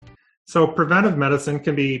So preventive medicine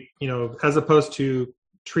can be, as opposed to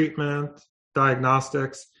treatment,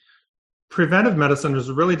 diagnostics, preventive medicine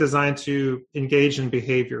is really designed to engage in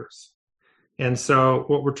behaviors. And so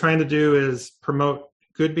what we're trying to do is promote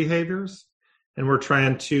good behaviors, and we're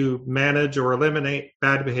trying to manage or eliminate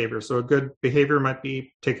bad behavior. So a good behavior might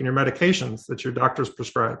be taking your medications that your doctor's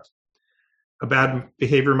prescribed. A bad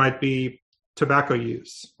behavior might be tobacco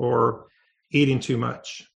use or eating too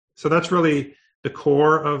much. So that's really the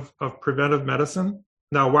core of preventive medicine.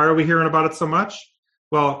 Now, why are we hearing about it so much?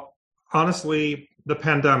 Well, honestly, the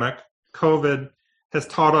pandemic, COVID, has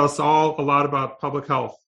taught us all a lot about public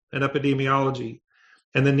health and epidemiology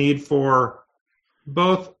and the need for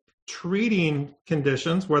both treating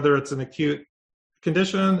conditions, whether it's an acute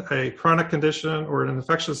condition, a chronic condition, or an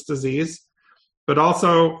infectious disease, but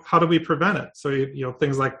also how do we prevent it? So,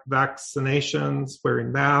 things like vaccinations,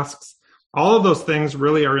 wearing masks, all of those things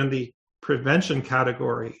really are in the prevention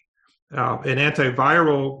category. An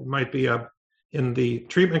antiviral might be in the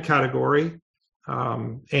treatment category,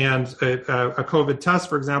 and a COVID test,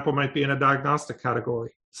 for example, might be in a diagnostic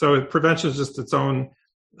category. So prevention is just its own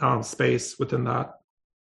space within that.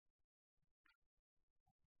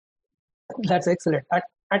 That's excellent.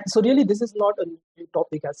 And so really, this is not a new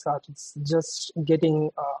topic as such. It's just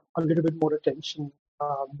getting a little bit more attention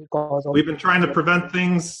because of... We've been trying to prevent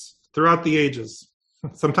things throughout the ages.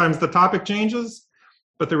 Sometimes the topic changes,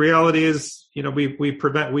 but the reality is, we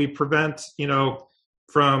prevent,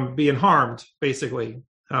 from being harmed, basically.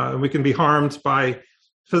 We can be harmed by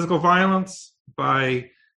physical violence, by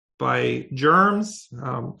germs,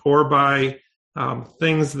 or by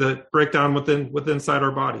things that break down inside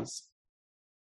our bodies.